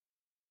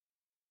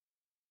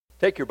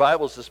Take your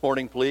Bibles this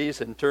morning,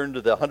 please, and turn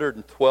to the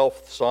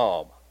 112th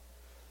Psalm.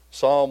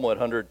 Psalm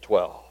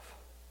 112.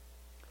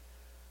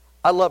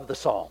 I love the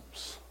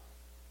Psalms.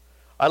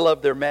 I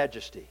love their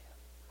majesty.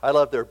 I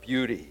love their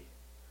beauty.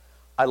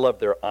 I love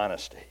their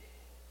honesty.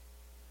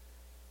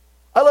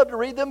 I love to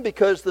read them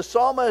because the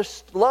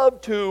psalmists love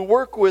to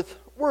work with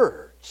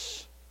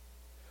words.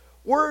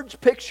 Words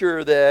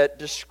picture that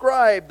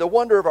describe the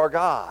wonder of our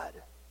God.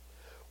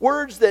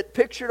 Words that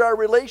pictured our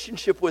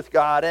relationship with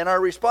God and our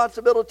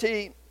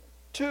responsibility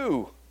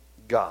to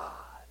God.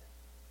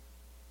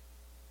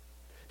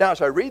 Now,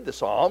 as I read the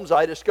Psalms,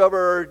 I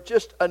discover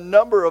just a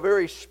number of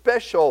very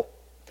special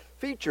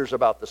features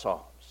about the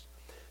Psalms.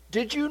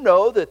 Did you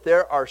know that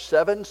there are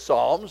 7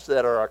 Psalms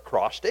that are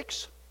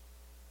acrostics?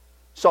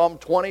 Psalm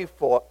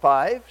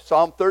 25,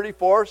 Psalm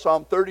 34,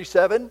 Psalm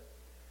 37,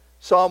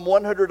 Psalm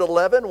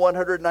 111,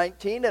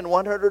 119, and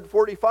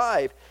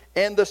 145.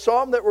 And the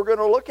Psalm that we're going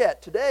to look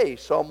at today,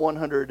 Psalm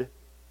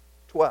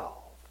 112.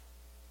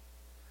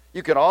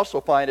 You can also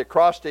find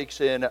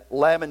acrostics in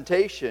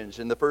Lamentations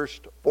in the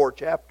first 4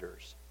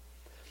 chapters.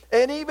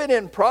 And even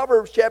in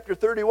Proverbs chapter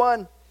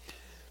 31,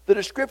 the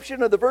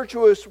description of the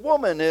virtuous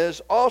woman is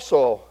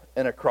also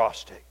an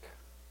acrostic.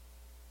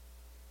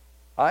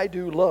 I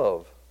do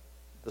love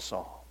the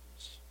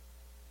Psalms.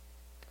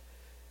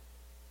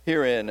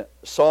 Here in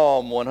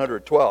Psalm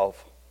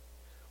 112,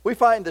 we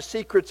find the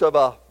secrets of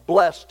a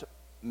blessed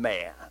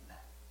man.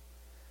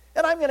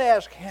 And I'm going to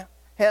ask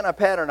Hannah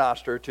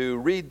Paternoster to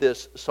read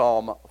this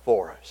psalm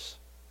for us.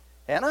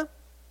 Hannah?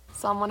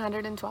 Psalm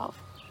 112.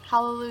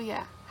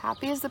 Hallelujah!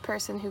 Happy is the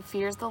person who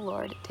fears the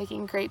Lord,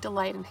 taking great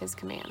delight in his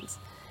commands.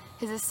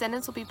 His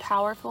descendants will be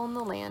powerful in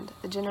the land.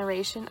 The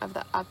generation of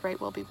the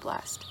upright will be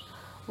blessed.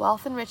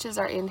 Wealth and riches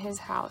are in his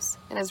house,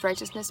 and his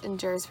righteousness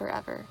endures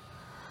forever.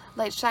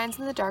 Light shines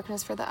in the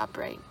darkness for the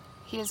upright.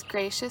 He is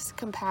gracious,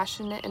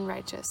 compassionate, and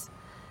righteous.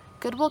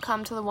 Good will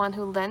come to the one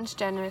who lends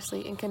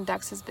generously and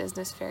conducts his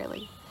business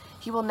fairly.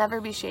 He will never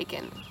be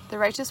shaken. The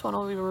righteous one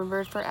will be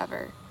remembered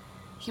forever.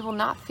 He will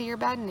not fear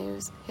bad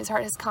news. His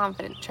heart is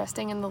confident,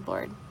 trusting in the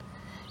Lord.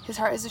 His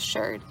heart is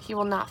assured. He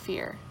will not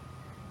fear.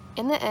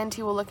 In the end,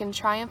 he will look in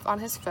triumph on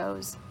his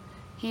foes.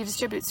 He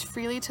distributes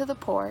freely to the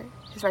poor.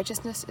 His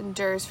righteousness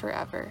endures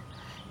forever.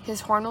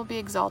 His horn will be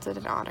exalted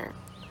in honor.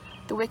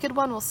 The wicked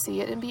one will see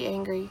it and be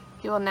angry.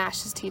 He will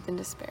gnash his teeth in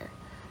despair.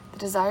 The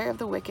desire of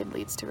the wicked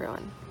leads to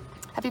ruin.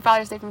 Happy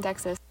Father's Day from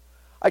Texas.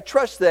 I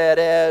trust that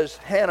as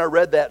Hannah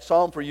read that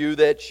psalm for you,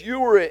 that you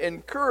were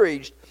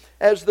encouraged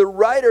as the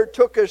writer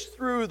took us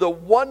through the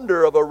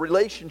wonder of a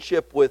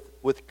relationship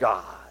with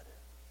God.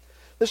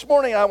 This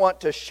morning I want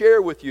to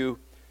share with you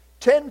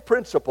 10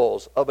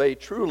 principles of a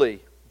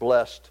truly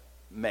blessed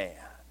man.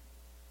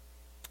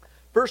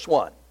 Verse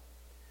 1,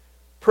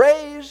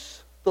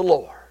 praise the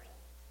Lord.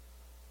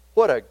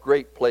 What a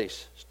great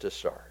place to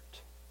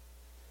start.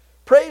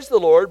 Praise the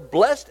Lord,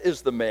 blessed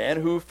is the man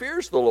who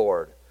fears the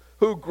Lord,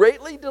 who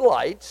greatly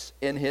delights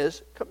in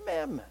his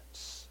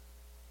commandments.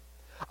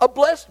 A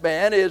blessed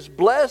man is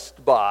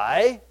blessed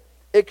by,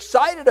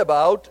 excited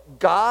about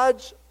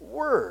God's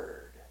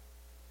word.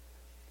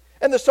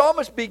 And the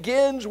psalmist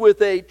begins with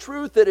a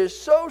truth that is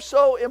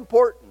so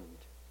important.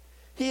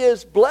 He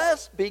is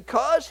blessed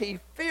because he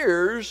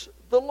fears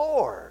the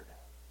Lord.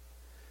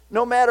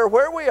 No matter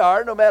where we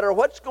are, no matter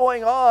what's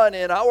going on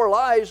in our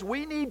lives,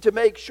 we need to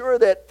make sure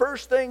that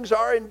first things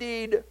are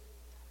indeed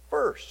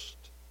first.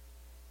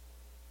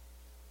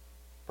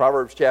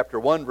 Proverbs chapter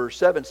 1 verse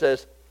 7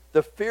 says,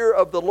 the fear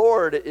of the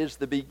Lord is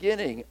the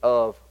beginning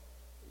of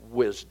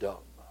wisdom.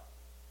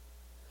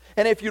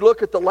 And if you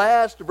look at the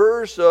last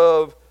verse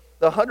of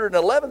the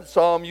 111th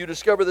Psalm, you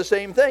discover the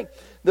same thing.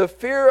 The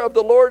fear of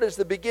the Lord is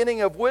the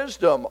beginning of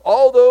wisdom.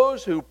 All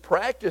those who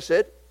practice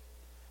it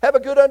have a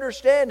good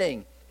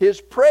understanding. His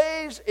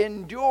praise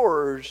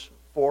endures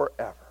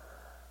forever.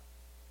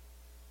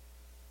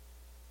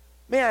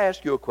 May I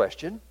ask you a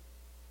question?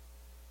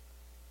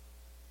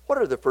 What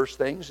are the first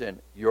things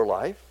in your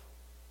life?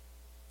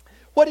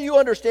 What do you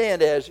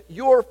understand as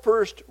your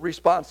first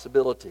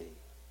responsibility?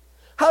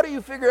 How do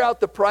you figure out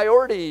the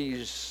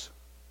priorities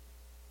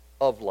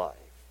of life?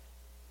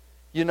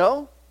 You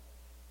know,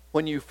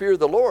 when you fear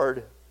the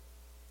Lord,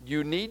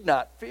 you need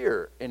not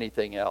fear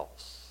anything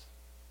else.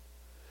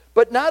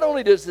 But not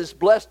only does this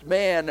blessed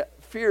man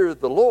fear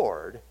the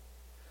Lord,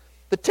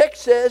 the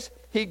text says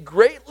he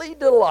greatly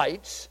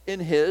delights in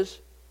his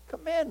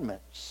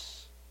commandments.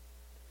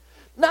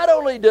 Not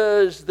only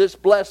does this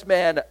blessed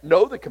man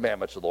know the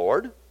commandments of the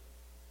Lord,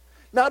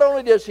 not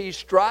only does he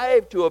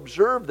strive to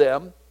observe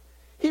them,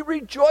 he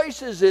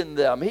rejoices in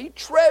them. He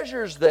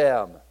treasures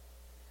them.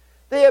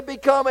 They have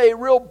become a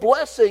real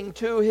blessing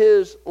to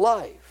his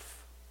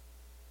life.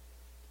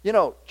 You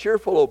know,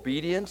 cheerful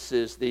obedience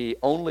is the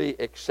only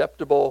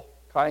acceptable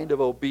kind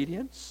of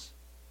obedience.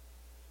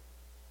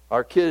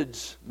 Our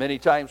kids many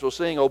times will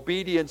sing,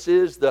 obedience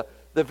is the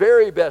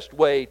very best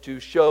way to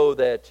show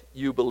that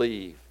you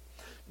believe.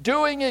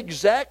 Doing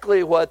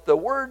exactly what the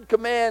word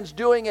commands,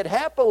 doing it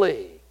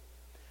happily.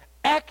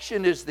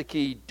 Action is the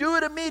key. Do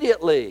it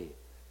immediately,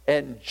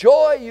 and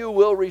joy you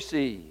will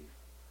receive.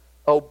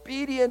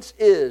 Obedience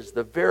is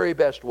the very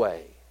best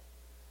way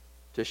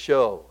to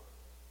show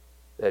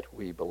that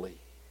we believe.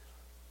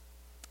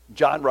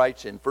 John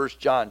writes in 1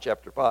 John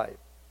chapter 5,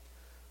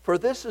 "For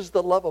this is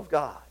the love of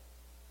God,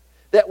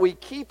 that we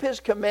keep his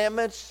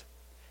commandments,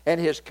 and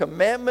his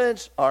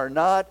commandments are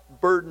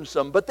not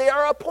burdensome, but they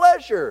are a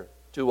pleasure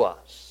to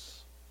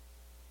us."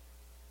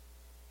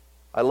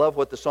 I love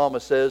what the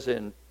psalmist says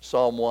in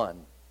Psalm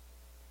 1.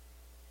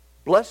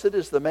 "Blessed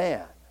is the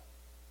man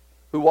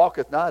who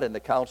walketh not in the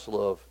counsel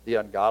of the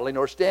ungodly,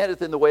 nor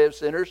standeth in the way of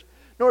sinners,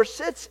 nor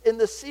sits in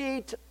the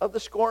seat of the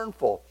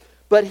scornful.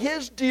 But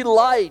his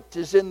delight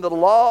is in the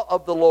law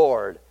of the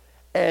Lord,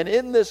 and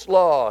in this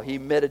law he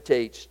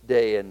meditates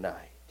day and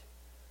night.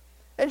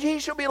 And he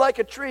shall be like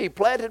a tree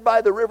planted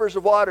by the rivers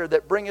of water,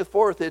 that bringeth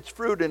forth its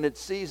fruit in its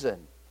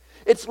season.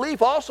 Its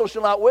leaf also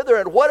shall not wither,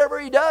 and whatever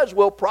he does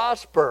will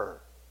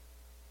prosper."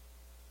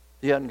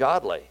 The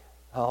ungodly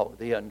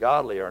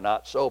are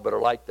not so, but are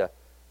like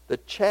the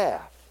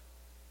chaff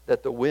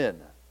that the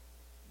wind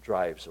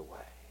drives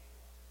away.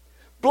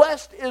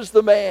 Blessed is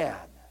the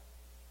man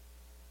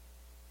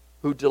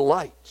who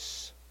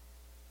delights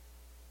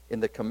in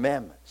the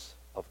commandments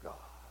of God.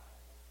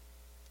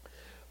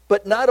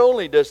 But not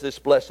only does this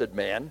blessed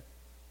man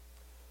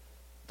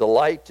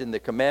delight in the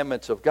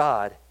commandments of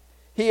God,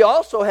 he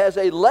also has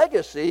a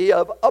legacy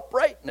of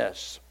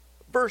uprightness.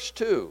 Verse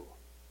 2,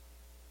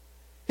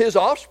 "His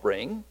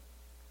offspring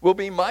will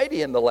be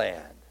mighty in the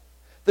land.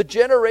 The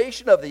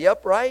generation of the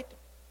upright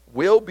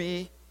will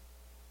be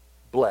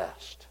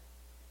blessed."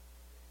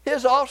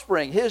 His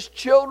offspring, his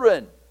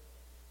children,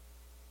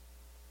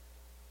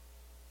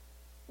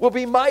 will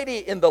be mighty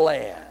in the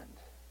land.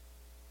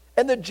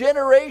 And the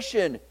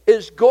generation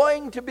is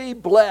going to be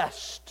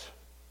blessed.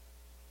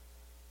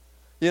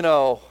 You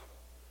know,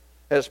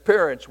 as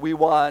parents, we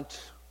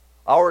want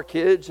our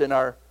kids and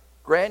our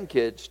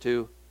grandkids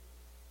to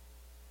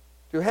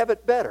have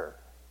it better.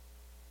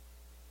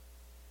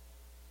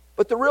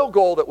 But the real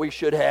goal that we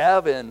should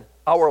have in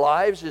our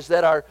lives is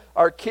that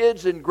our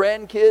kids and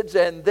grandkids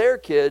and their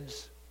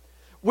kids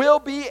will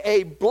be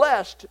a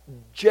blessed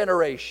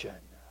generation.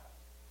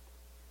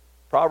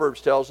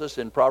 Proverbs tells us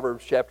in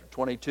Proverbs chapter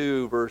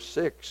 22, verse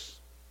 6,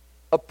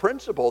 a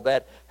principle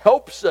that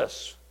helps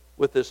us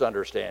with this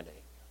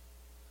understanding.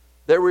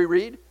 There we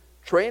read,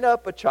 "Train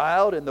up a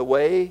child in the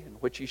way in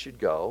which he should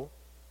go,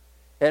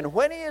 and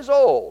when he is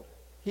old,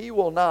 he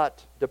will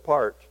not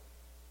depart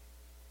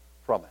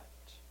from it."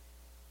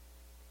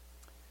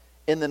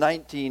 In the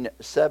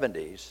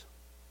 1970s,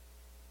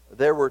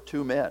 there were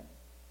two men,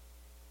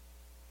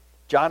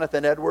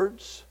 Jonathan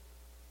Edwards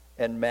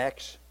and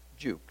Max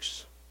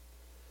Jukes.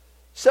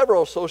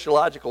 Several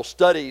sociological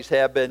studies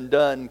have been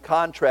done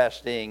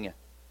contrasting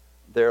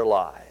their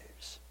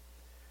lives.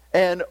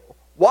 And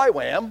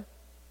YWAM,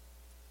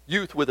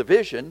 Youth with a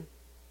Vision,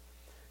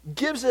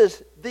 gives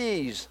us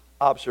these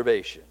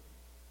observations.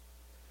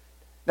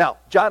 Now,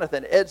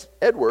 Jonathan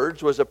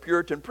Edwards was a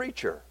Puritan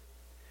preacher.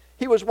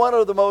 He was one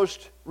of the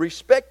most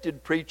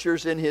respected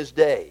preachers in his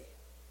day.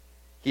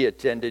 He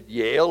attended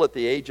Yale at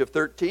the age of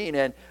 13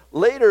 and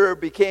later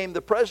became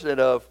the president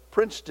of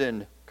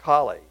Princeton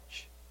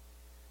College.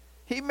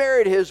 He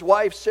married his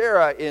wife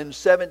Sarah in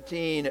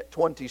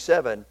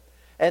 1727,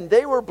 and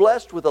they were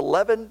blessed with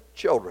 11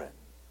 children.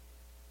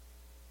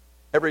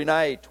 Every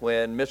night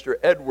when Mr.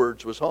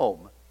 Edwards was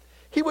home,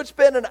 he would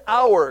spend an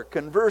hour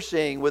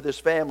conversing with his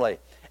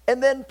family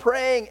and then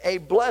praying a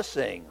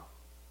blessing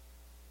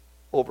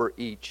over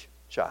each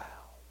child.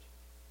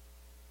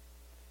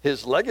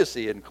 His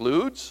legacy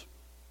includes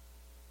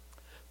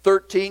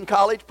 13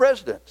 college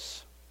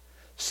presidents,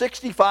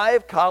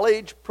 65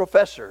 college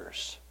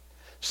professors,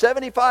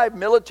 75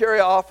 military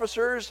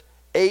officers,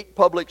 8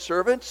 public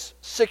servants,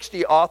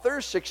 60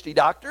 authors, 60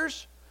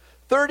 doctors,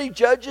 30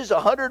 judges,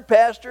 100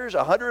 pastors,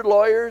 100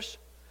 lawyers,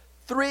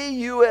 3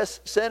 U.S.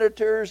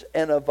 senators,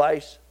 and a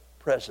vice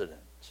president.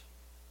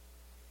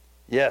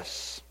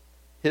 Yes,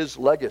 his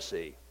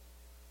legacy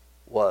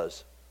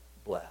was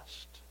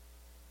blessed.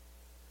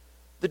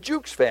 The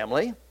Jukes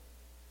family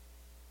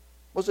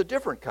was a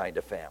different kind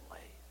of family.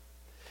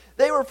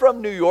 They were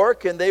from New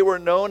York, and they were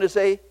known as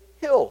a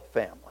Hill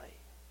family.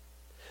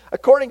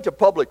 According to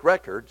public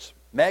records,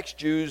 Max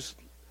Jukes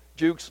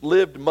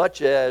lived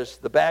much as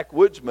the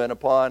backwoodsman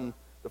upon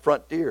the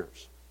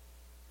frontiers.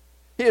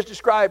 He is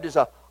described as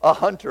a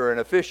hunter and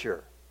a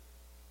fisher,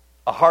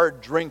 a hard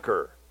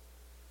drinker,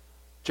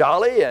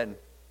 jolly and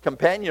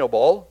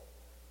companionable,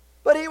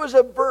 but he was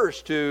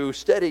averse to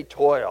steady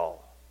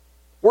toil,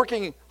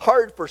 working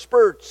hard for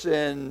spurts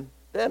and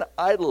then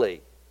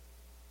idly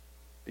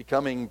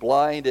becoming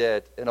blind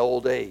at an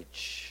old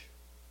age.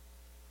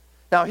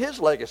 Now, his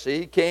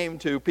legacy came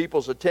to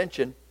people's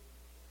attention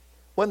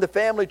when the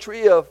family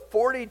tree of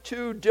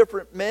 42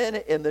 different men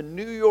in the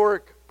New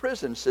York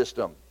prison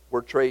system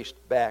were traced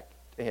back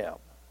to him.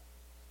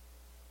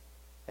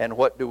 And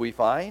what do we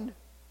find?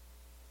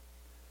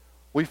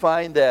 We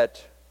find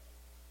that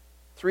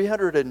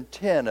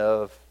 310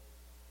 of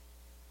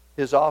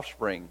his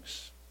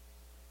offsprings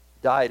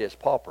died as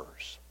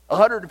paupers.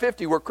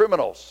 150 were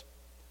criminals.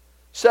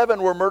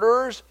 7 were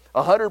murderers,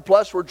 100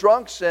 plus were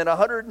drunks, and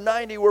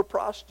 190 were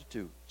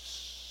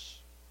prostitutes.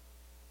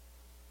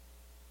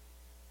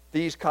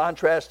 These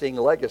contrasting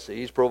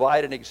legacies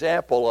provide an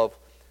example of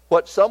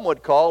what some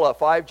would call a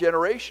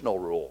 5-generational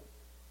rule.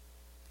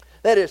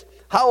 That is,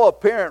 how a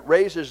parent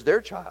raises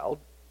their child,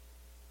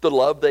 the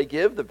love they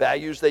give, the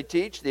values they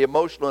teach, the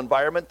emotional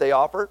environment they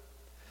offer,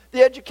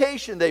 the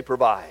education they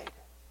provide.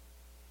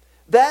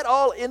 That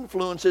all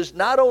influences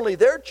not only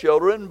their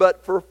children,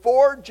 but for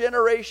 4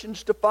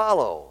 generations to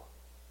follow,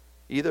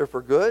 either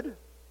for good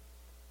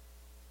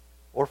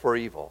or for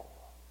evil.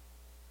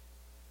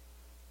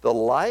 The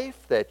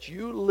life that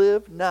you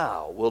live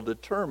now will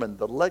determine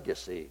the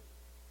legacy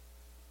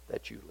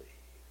that you leave.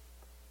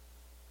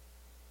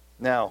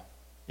 Now,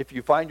 if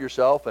you find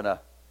yourself in a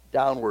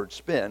downward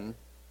spin,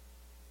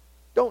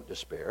 don't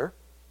despair.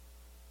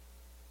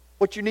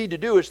 What you need to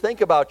do is think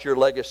about your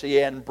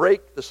legacy and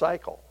break the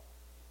cycle.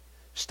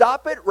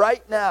 Stop it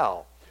right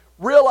now.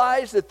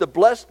 Realize that the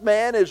blessed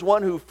man is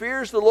one who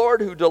fears the Lord,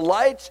 who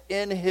delights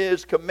in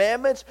his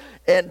commandments,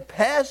 and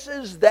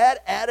passes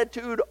that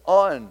attitude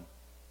on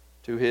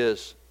to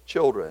his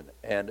children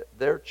and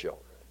their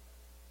children.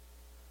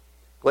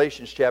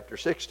 Galatians chapter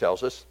 6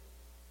 tells us,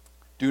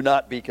 do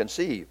not be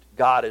conceived.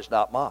 God is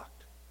not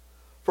mocked.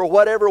 For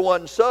whatever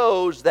one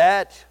sows,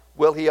 that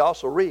will he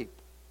also reap.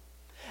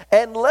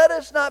 And let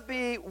us not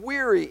be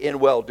weary in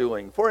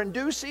well-doing, for in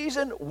due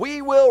season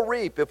we will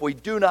reap if we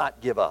do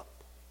not give up.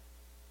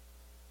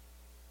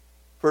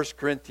 1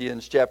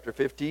 Corinthians chapter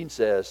 15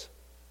 says,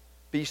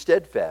 be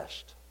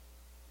steadfast,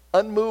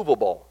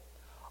 unmovable,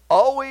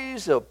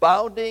 always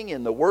abounding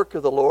in the work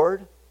of the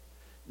Lord,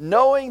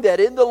 knowing that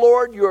in the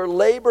Lord your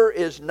labor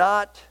is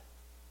not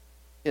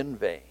in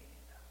vain.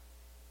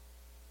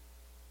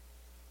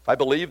 I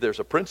believe there's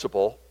a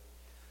principle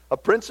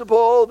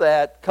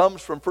that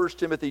comes from 1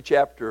 Timothy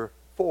chapter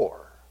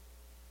 4.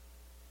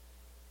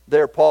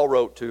 There Paul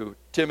wrote to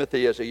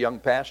Timothy as a young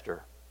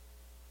pastor.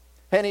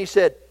 And he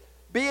said,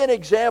 be an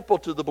example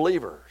to the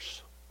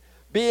believers.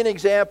 Be an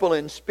example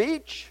in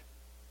speech,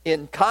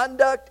 in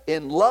conduct,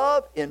 in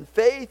love, in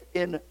faith,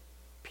 in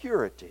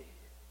purity.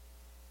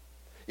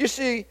 You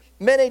see,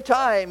 many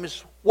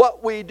times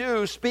what we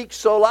do speaks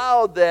so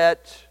loud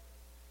that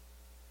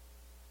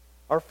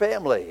our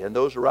family and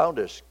those around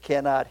us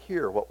cannot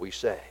hear what we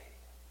say.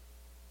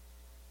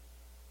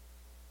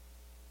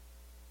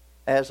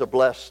 As a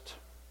blessed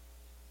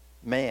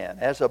man,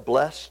 as a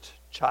blessed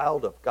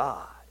child of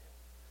God,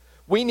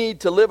 we need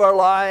to live our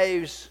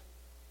lives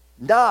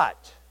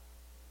not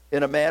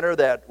in a manner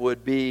that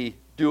would be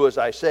do as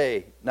I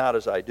say, not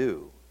as I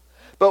do.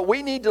 But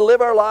we need to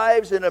live our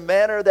lives in a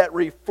manner that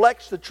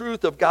reflects the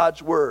truth of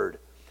God's Word,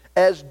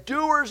 as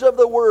doers of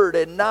the Word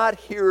and not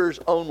hearers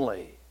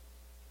only.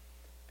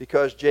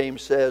 Because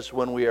James says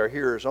when we are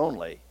hearers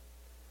only,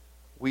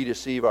 we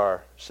deceive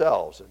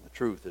ourselves and the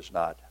truth is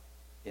not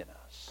in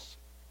us.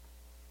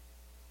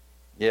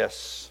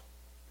 Yes,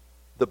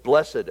 the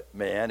blessed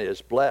man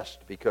is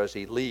blessed because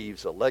he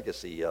leaves a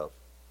legacy of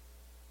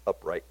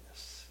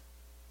uprightness.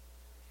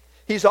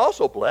 He's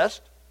also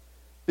blessed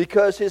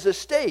because his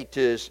estate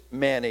is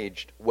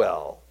managed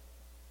well.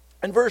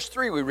 In verse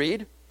 3 we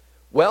read,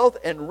 wealth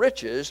and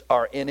riches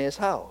are in his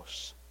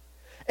house,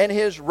 and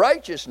his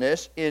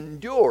righteousness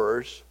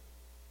endures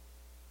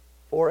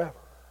forever.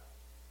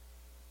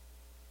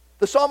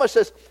 The psalmist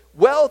says,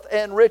 wealth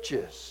and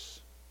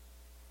riches.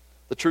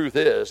 The truth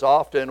is,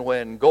 often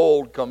when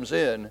gold comes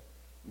in,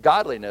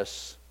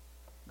 godliness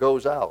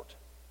goes out.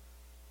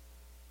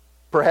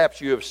 Perhaps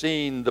you have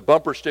seen the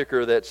bumper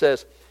sticker that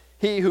says,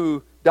 he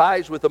who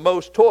dies with the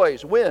most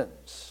toys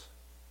wins.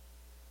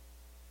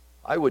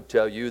 I would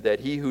tell you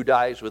that he who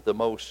dies with the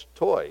most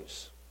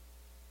toys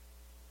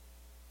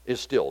is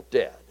still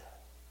dead.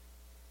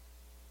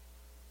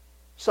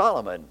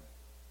 Solomon,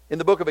 in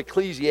the book of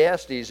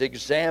Ecclesiastes,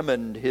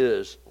 examined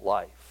his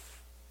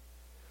life.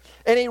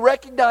 And he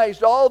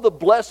recognized all the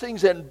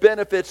blessings and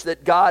benefits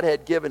that God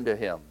had given to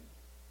him.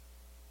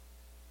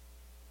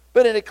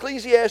 But in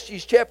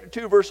Ecclesiastes chapter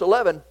 2, verse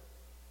 11,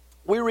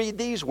 we read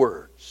these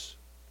words.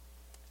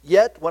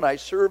 Yet when I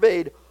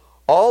surveyed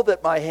all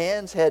that my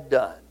hands had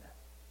done,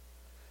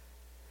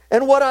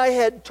 and what I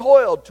had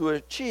toiled to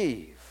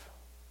achieve,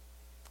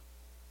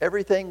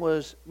 everything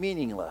was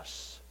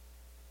meaningless,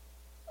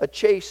 a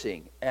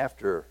chasing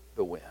after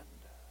the wind.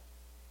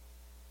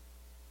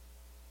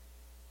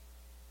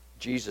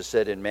 Jesus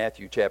said in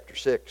Matthew chapter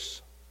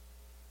 6,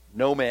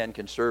 no man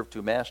can serve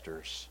 2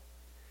 masters.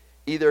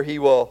 Either he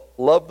will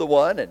love the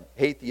one and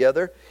hate the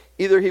other.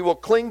 Either he will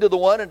cling to the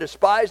one and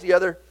despise the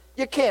other.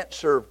 You can't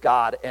serve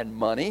God and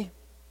money.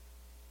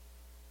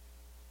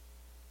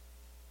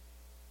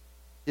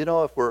 You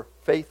know, if we're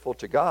faithful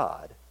to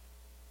God,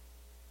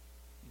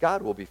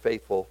 God will be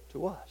faithful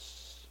to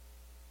us.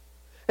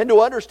 And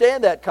to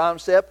understand that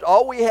concept,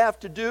 all we have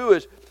to do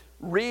is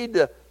read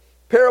the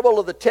parable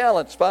of the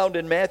talents found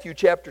in Matthew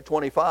chapter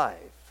 25.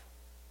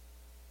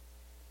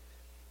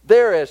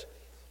 There, as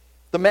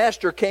the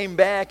master came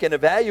back and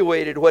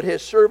evaluated what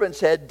his servants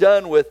had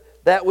done with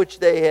that which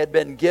they had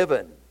been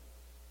given,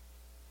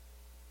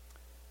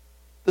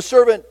 The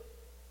servant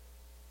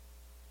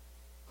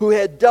who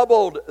had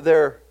doubled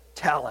their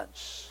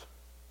talents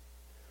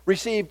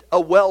received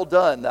a well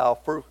done, thou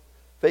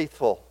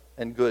faithful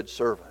and good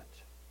servant.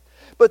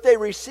 But they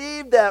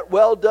received that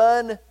well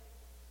done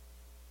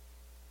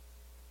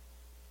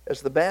as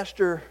the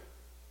master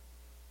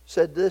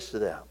said this to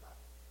them: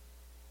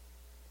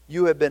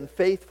 you have been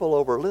faithful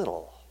over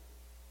little,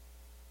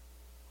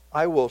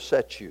 I will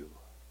set you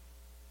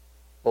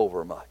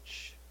over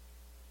much.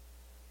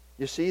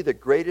 You see, the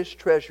greatest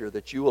treasure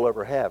that you will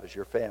ever have is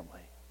your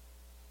family.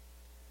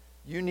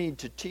 You need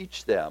to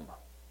teach them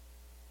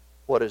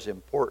what is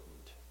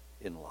important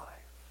in life.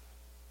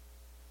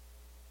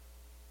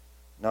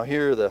 Now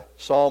here the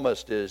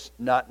psalmist is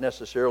not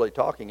necessarily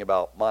talking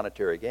about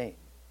monetary gain.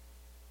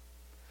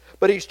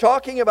 But he's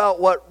talking about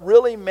what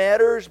really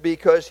matters,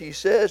 because he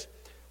says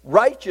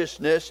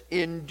righteousness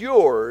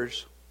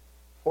endures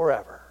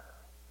forever.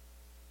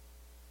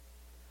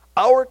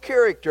 Our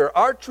character,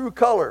 our true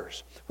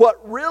colors, what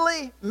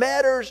really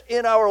matters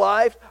in our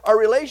life, our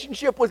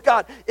relationship with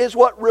God, is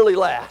what really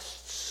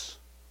lasts.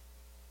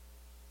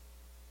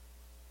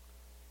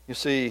 You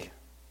see,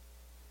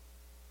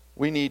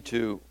 we need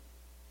to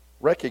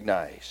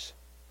recognize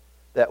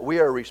that we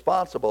are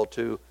responsible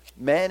to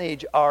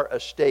manage our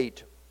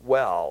estate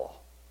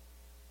well,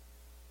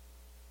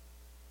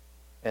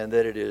 and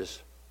that it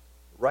is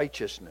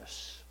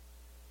righteousness,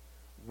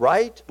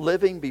 right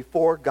living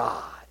before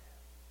God,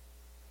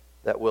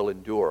 that will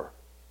endure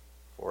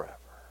forever.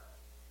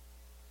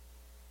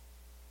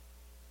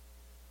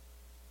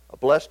 A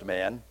blessed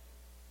man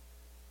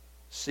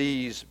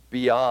sees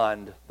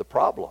beyond the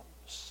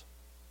problems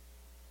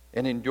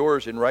and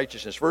endures in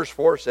righteousness. Verse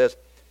 4 says,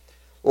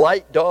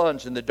 light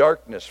dawns in the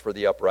darkness for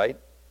the upright.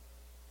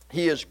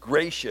 He is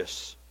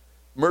gracious,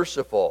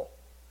 merciful,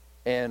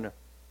 and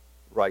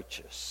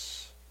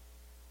righteous.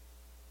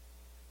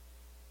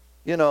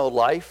 You know,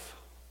 life,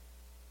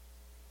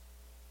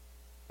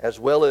 as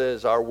well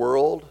as our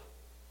world,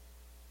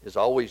 is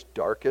always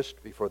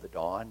darkest before the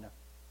dawn.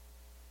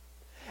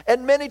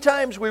 And many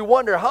times we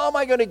wonder, how am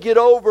I going to get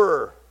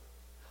over?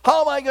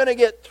 How am I going to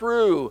get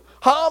through?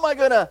 How am I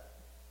going to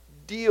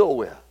deal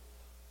with?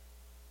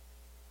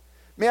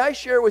 May I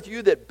share with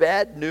you that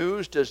bad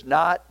news does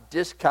not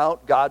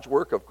discount God's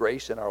work of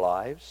grace in our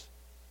lives?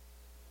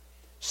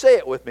 Say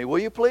it with me, will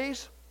you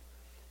please?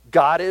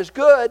 God is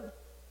good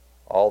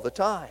all the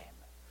time.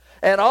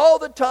 And all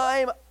the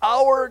time,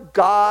 our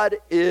God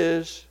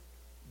is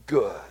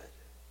good.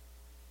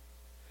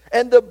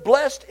 And the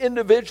blessed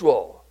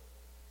individual,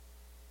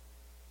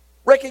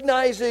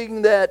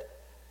 recognizing that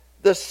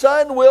the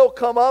sun will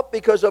come up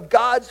because of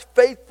God's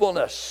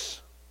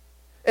faithfulness,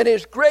 and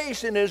His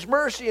grace and His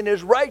mercy and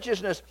His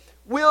righteousness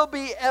will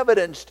be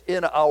evidenced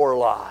in our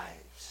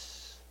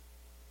lives.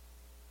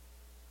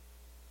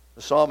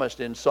 The psalmist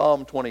in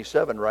Psalm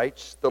 27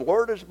 writes, the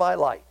Lord is my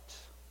light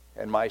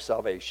and my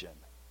salvation.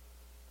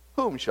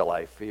 Whom shall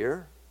I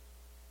fear?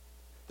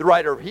 The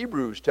writer of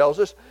Hebrews tells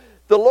us,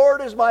 the Lord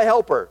is my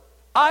helper.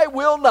 I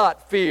will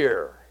not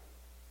fear.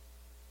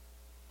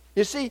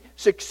 You see,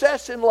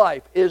 success in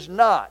life is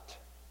not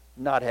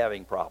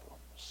having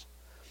problems.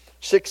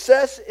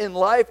 Success in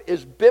life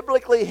is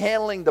biblically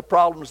handling the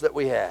problems that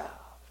we have.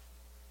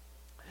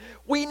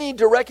 We need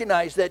to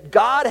recognize that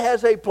God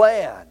has a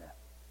plan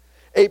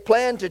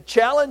to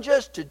challenge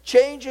us, to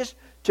change us,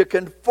 to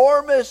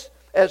conform us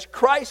as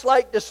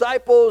Christ-like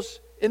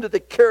disciples into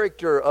the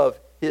character of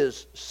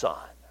His Son.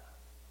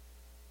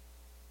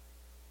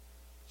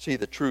 See,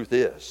 the truth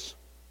is,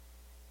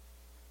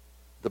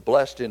 the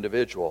blessed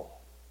individual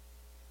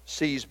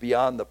sees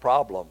beyond the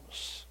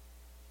problems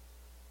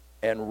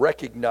and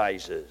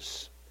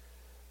recognizes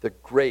the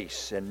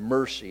grace and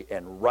mercy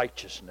and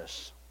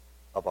righteousness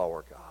of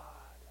our God.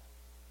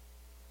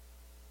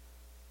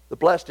 The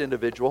blessed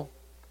individual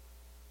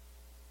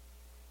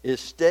is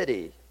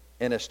steady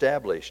and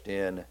established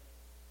in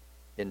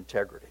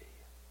integrity.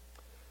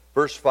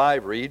 Verse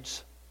 5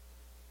 reads,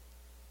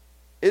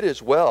 it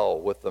is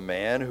well with the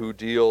man who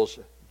deals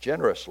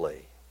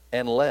generously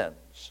and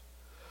lends,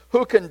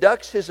 who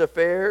conducts his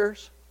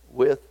affairs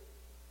with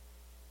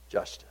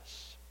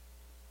justice.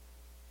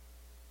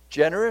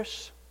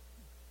 Generous,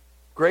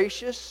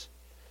 gracious,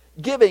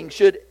 giving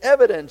should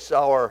evidence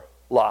our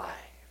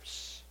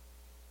lives.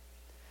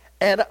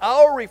 And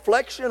our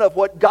reflection of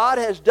what God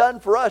has done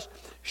for us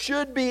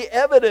should be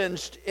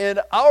evidenced in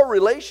our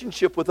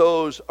relationship with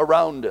those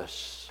around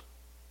us.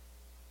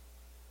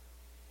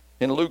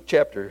 In Luke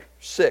chapter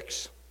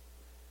 6,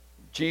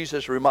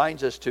 Jesus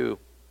reminds us to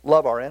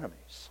love our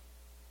enemies.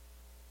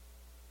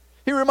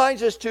 He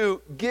reminds us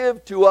to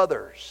give to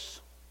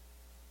others.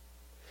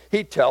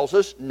 He tells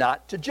us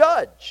not to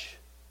judge.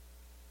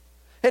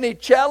 And He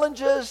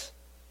challenges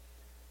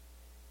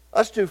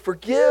us to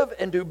forgive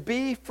and to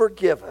be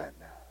forgiven.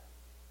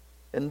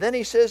 And then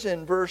He says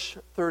in verse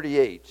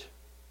 38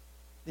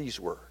 these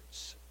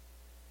words,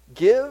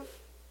 give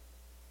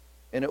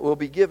and it will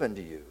be given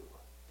to you.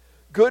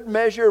 Good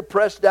measure,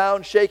 pressed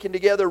down, shaken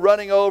together,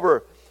 running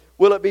over,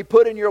 will it be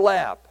put in your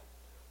lap.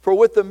 For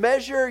with the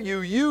measure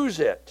you use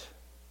it,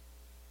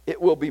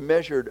 it will be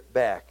measured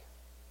back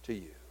to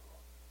you.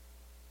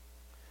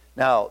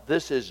 Now,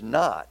 this is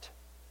not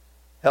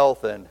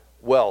health and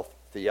wealth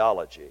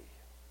theology.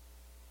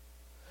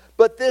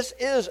 But this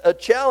is a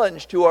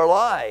challenge to our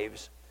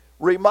lives,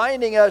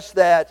 reminding us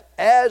that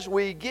as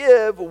we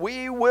give,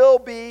 we will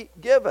be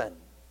given.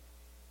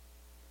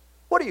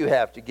 What do you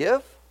have to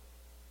give?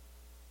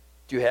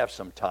 Do you have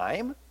some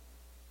time?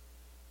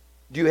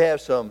 Do you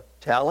have some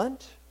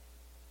talent?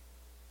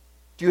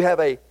 Do you have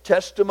a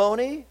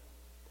testimony?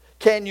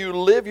 Can you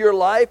live your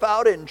life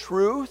out in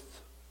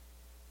truth?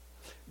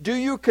 Do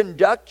you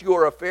conduct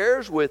your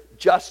affairs with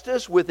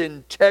justice, with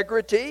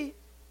integrity?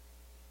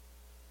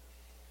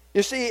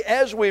 You see,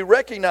 as we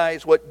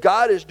recognize what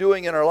God is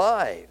doing in our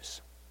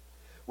lives,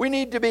 we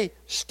need to be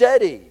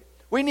steady.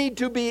 We need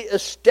to be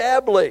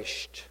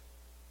established.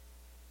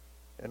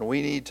 And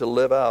we need to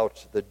live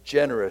out the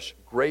generous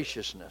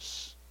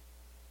graciousness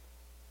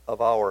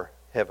of our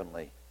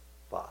Heavenly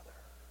Father.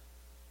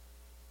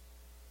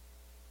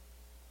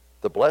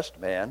 The blessed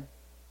man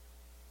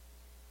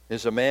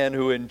is a man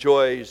who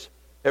enjoys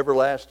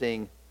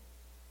everlasting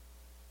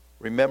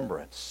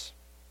remembrance.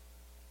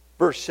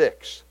 Verse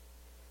 6,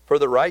 for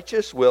the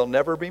righteous will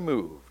never be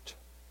moved.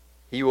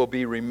 He will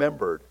be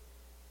remembered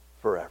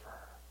forever.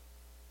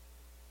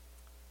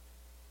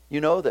 You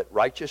know that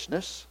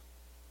righteousness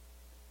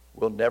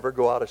will never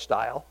go out of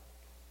style.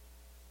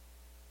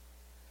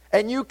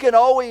 And you can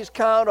always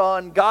count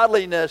on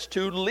godliness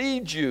to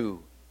lead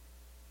you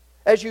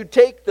as you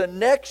take the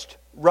next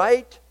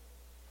right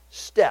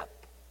step.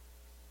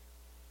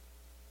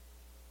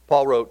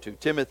 Paul wrote to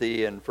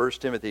Timothy in 1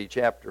 Timothy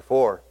chapter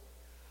 4,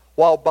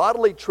 while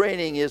bodily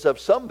training is of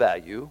some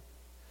value,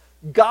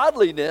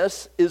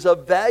 godliness is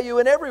of value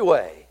in every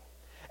way,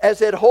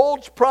 as it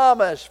holds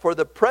promise for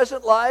the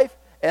present life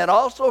and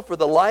also for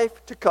the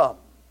life to come.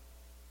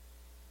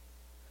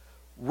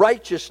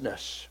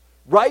 Righteousness,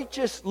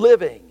 righteous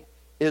living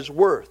is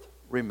worth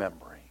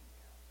remembering.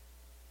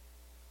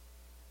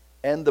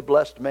 And the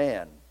blessed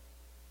man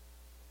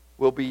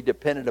will be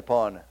dependent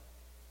upon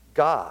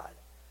God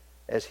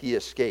as he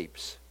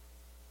escapes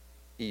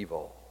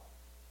evil.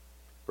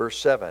 Verse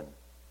 7,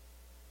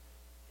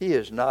 he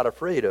is not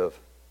afraid of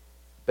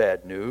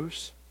bad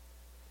news.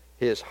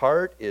 His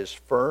heart is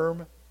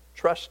firm,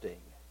 trusting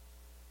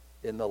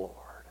in the Lord.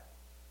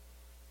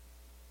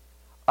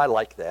 I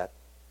like that.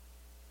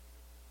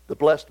 The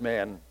blessed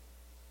man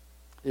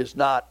is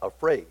not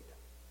afraid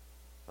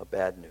of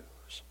bad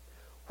news.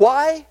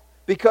 Why?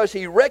 Because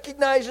he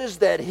recognizes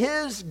that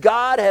his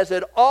God has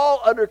it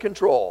all under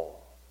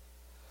control.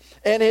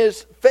 And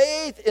his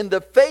faith in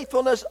the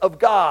faithfulness of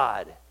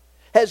God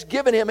has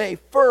given him a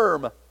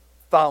firm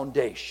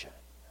foundation.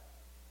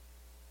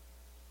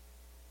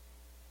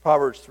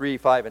 Proverbs 3,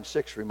 5, and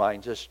 6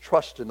 reminds us,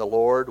 trust in the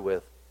Lord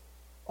with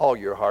all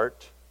your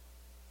heart,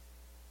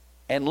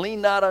 and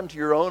lean not unto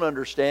your own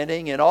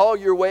understanding. In all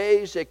your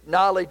ways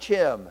acknowledge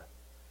him,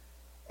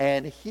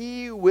 and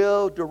he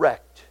will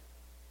direct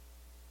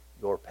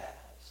your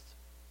paths.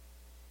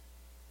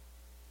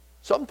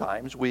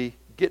 Sometimes we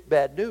get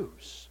bad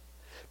news.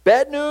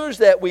 Bad news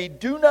that we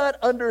do not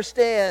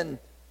understand,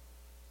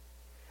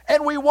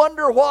 and we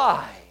wonder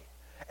why.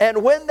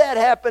 And when that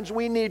happens,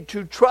 we need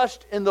to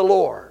trust in the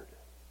Lord.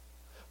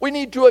 We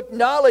need to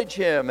acknowledge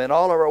him in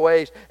all of our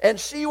ways and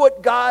see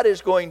what God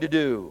is going to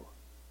do.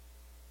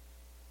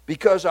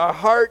 Because our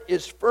heart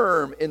is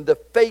firm in the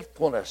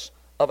faithfulness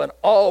of an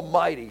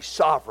almighty,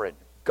 sovereign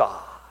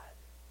God.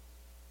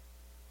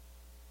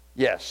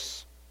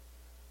 Yes,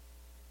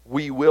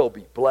 we will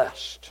be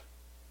blessed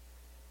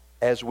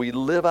as we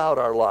live out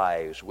our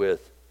lives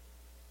with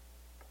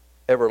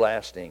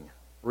everlasting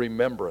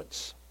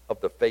remembrance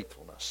of the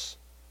faithfulness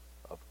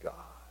of God.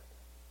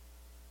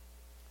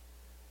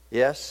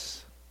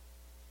 Yes,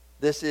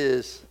 this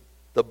is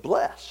the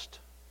blessed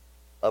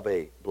of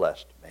a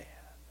blessed man.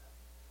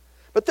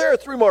 But there are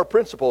three more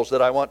principles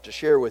that I want to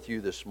share with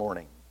you this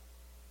morning.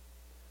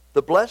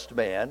 The blessed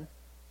man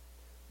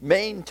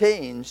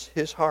maintains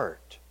his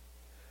heart.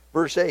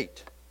 Verse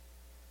 8,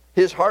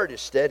 his heart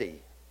is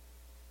steady.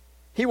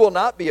 He will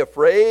not be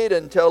afraid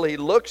until he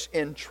looks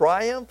in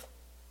triumph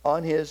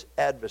on his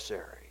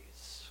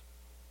adversaries.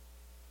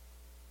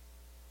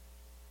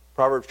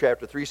 Proverbs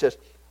chapter 3 says,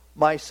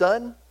 my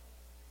son,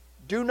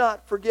 do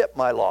not forget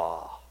my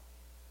law,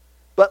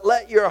 but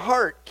let your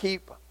heart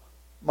keep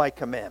my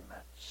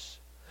commandments.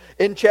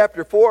 In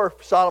chapter 4,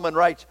 Solomon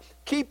writes,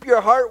 keep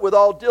your heart with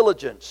all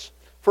diligence,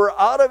 for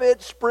out of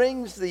it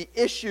springs the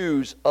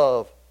issues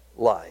of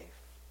life.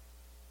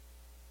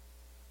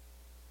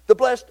 The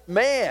blessed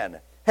man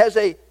has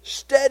a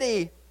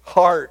steady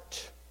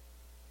heart.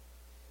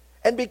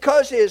 And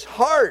because his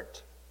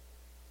heart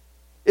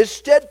is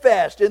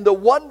steadfast in the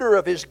wonder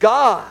of his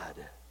God,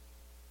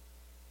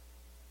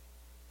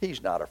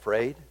 he's not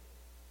afraid,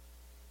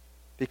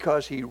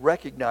 because he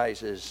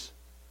recognizes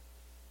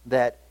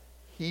that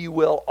he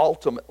will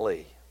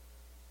ultimately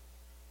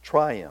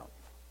triumph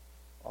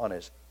on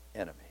his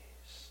enemies.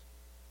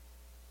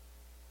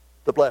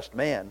 The blessed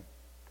man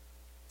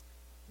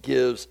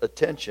gives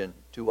attention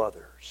to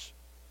others.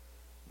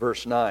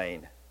 Verse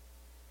 9,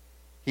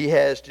 He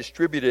has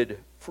distributed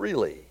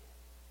freely.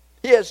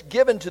 He has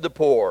given to the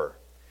poor.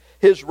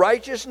 His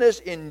righteousness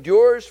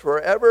endures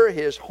forever.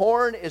 His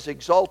horn is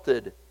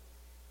exalted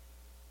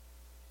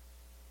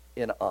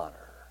in honor.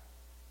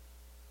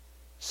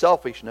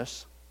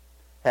 Selfishness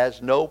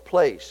has no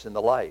place in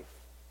the life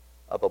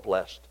of a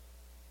blessed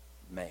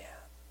man.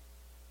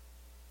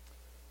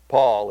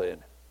 Paul,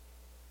 in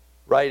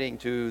writing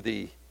to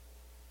the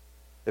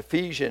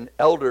Ephesian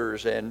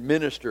elders and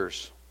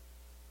ministers,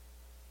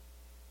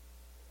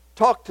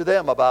 talked to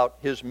them about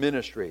his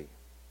ministry.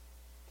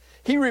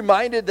 He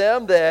reminded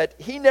them that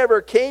he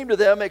never came to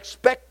them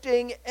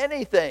expecting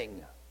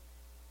anything.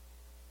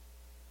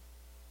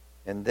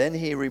 And then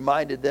he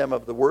reminded them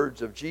of the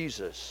words of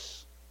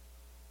Jesus,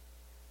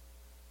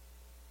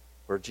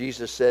 where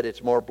Jesus said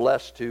it's more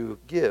blessed to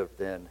give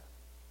than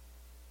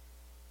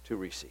to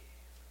receive.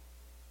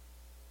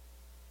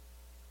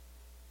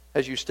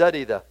 As you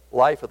study the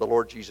life of the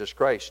Lord Jesus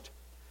Christ,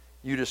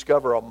 you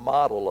discover a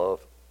model of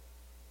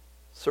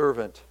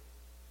servant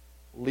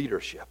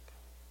leadership.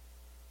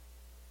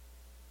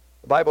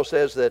 The Bible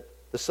says that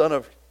the Son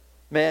of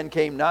Man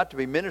came not to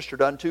be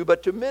ministered unto,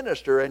 but to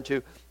minister and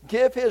to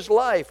give his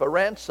life a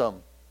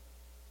ransom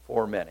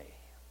for many.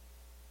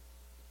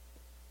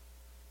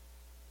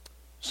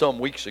 Some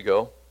weeks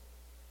ago,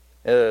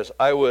 as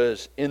I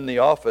was in the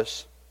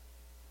office,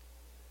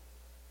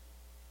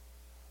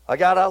 I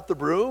got out the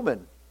broom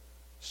and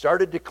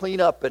started to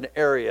clean up an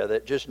area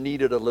that just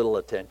needed a little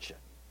attention.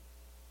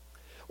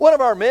 One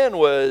of our men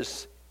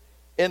was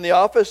in the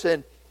office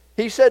and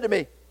he said to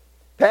me,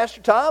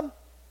 "Pastor Tom,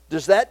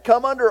 does that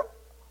come under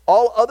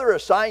all other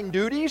assigned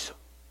duties?"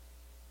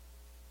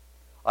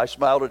 I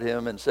smiled at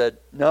him and said,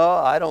 "No,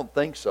 I don't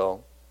think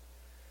so.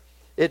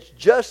 It's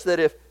just that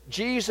if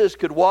Jesus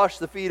could wash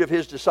the feet of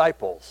his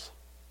disciples,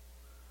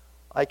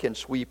 I can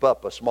sweep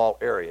up a small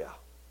area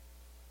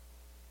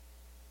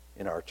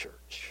in our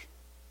church."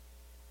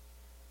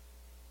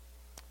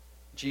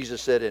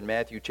 Jesus said in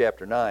Matthew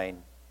chapter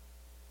 9,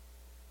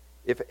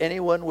 "If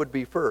anyone would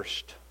be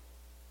first,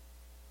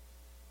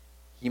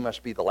 he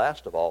must be the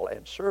last of all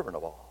and servant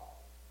of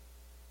all."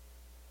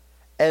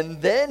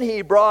 And then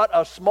he brought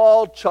a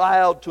small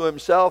child to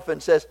himself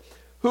and says,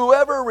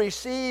 "Whoever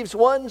receives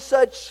one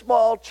such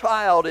small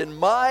child in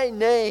my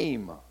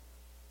name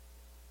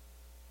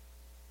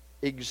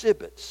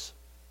exhibits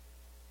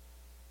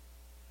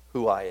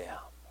who I am."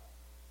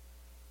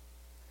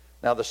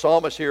 Now the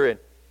psalmist here in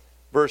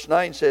verse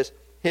 9 says,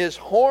 "His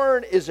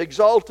horn is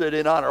exalted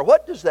in honor."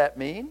 What does that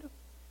mean?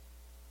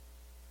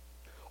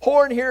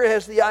 Horn here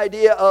has the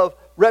idea of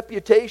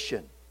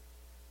reputation,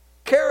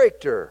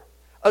 character,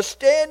 a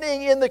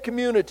standing in the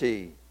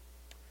community.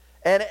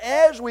 And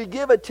as we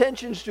give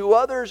attentions to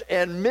others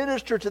and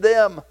minister to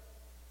them,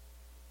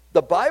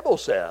 the Bible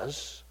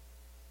says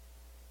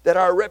that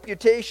our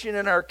reputation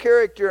and our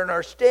character and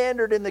our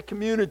standard in the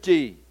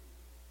community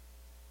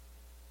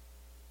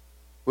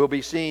will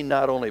be seen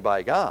not only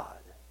by God,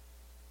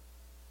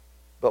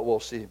 but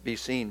will be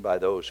seen by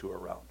those who are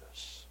around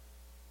us.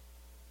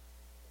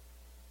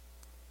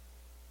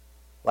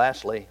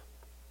 Lastly,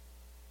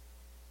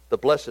 the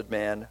blessed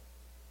man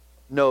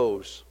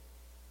knows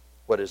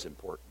what is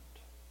important.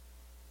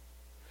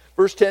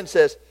 Verse 10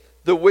 says,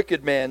 "The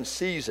wicked man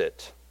sees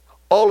it."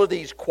 All of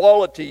these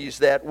qualities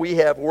that we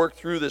have worked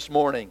through this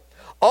morning,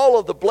 all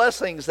of the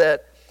blessings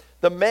that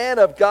the man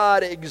of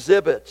God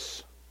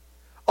exhibits,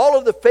 all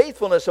of the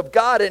faithfulness of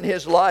God in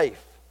his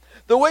life.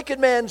 The wicked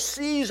man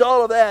sees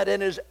all of that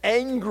and is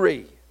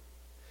angry.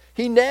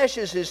 He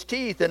gnashes his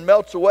teeth and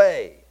melts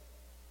away.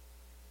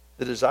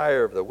 The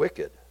desire of the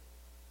wicked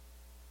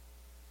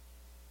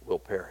will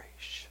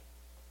perish.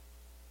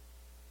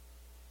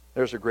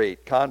 There's a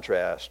great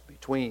contrast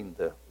between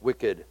the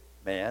wicked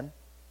man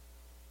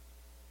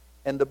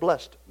and the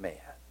blessed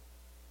man.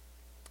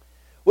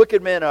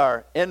 Wicked men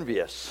are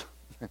envious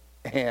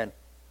and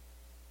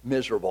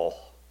miserable.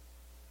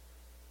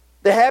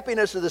 The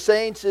happiness of the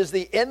saints is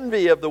the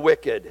envy of the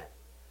wicked,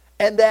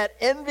 and that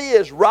envy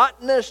is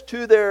rottenness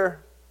to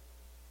their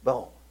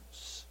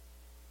bones.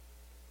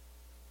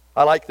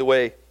 I like the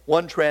way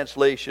one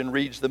translation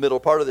reads the middle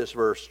part of this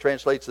verse,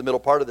 translates the middle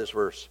part of this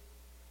verse.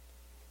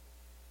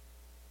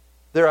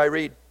 There I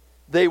read,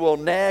 "They will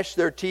gnash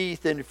their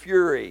teeth in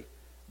fury.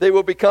 They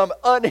will become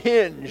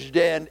unhinged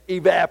and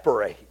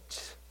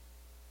evaporate."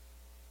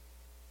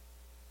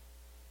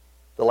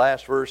 The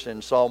last verse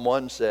in Psalm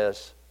 1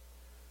 says,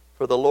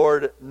 "For the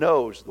Lord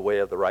knows the way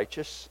of the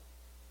righteous,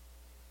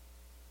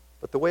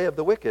 but the way of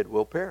the wicked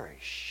will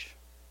perish."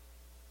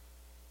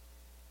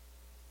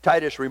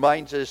 Titus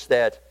reminds us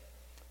that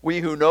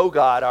we who know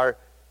God are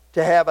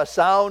to have a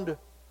sound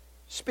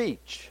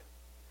speech.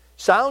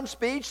 Sound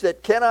speech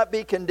that cannot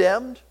be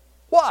condemned.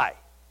 Why?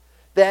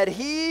 That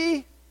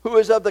he who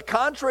is of the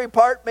contrary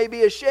part may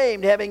be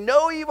ashamed, having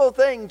no evil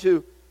thing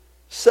to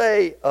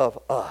say of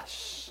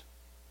us.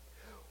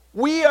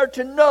 We are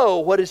to know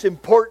what is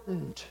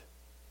important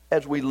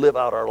as we live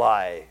out our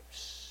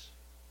lives.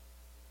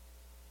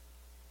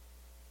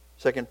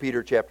 2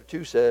 Peter chapter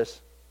 2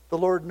 says, the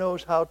Lord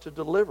knows how to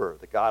deliver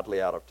the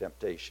godly out of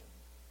temptation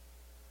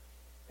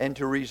and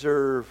to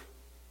reserve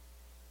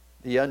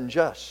the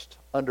unjust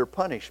under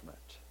punishment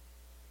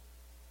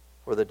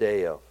for the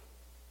day of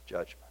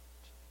judgment.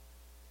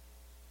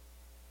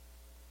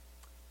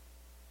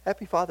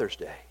 Happy Father's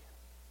Day.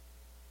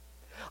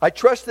 I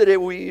trust that if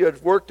we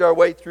have worked our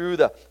way through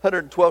the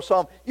 112th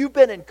Psalm, you've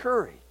been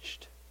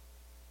encouraged.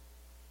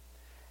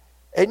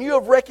 And you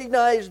have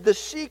recognized the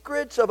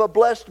secrets of a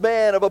blessed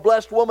man, of a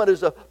blessed woman,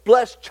 as a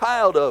blessed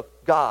child of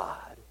God.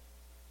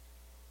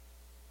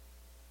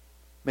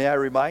 May I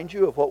remind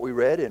you of what we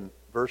read in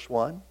verse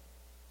 1?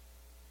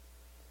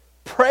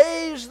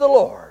 Praise the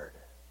Lord.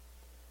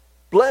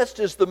 Blessed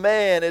is the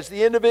man, is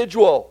the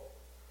individual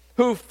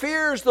who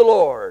fears the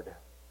Lord,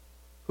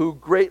 who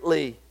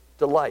greatly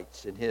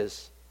delights in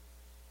His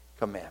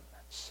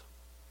commandments.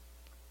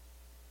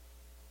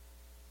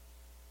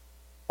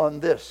 On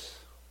this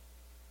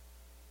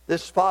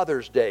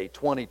Father's Day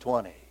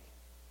 2020,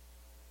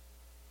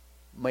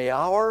 may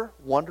our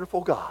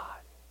wonderful God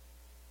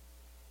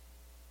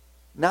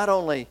not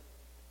only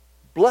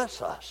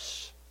bless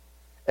us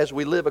as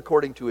we live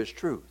according to His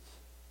truth,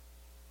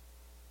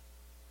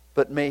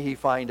 but may He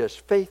find us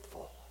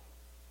faithful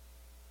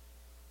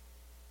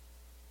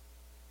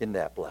in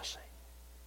that blessing.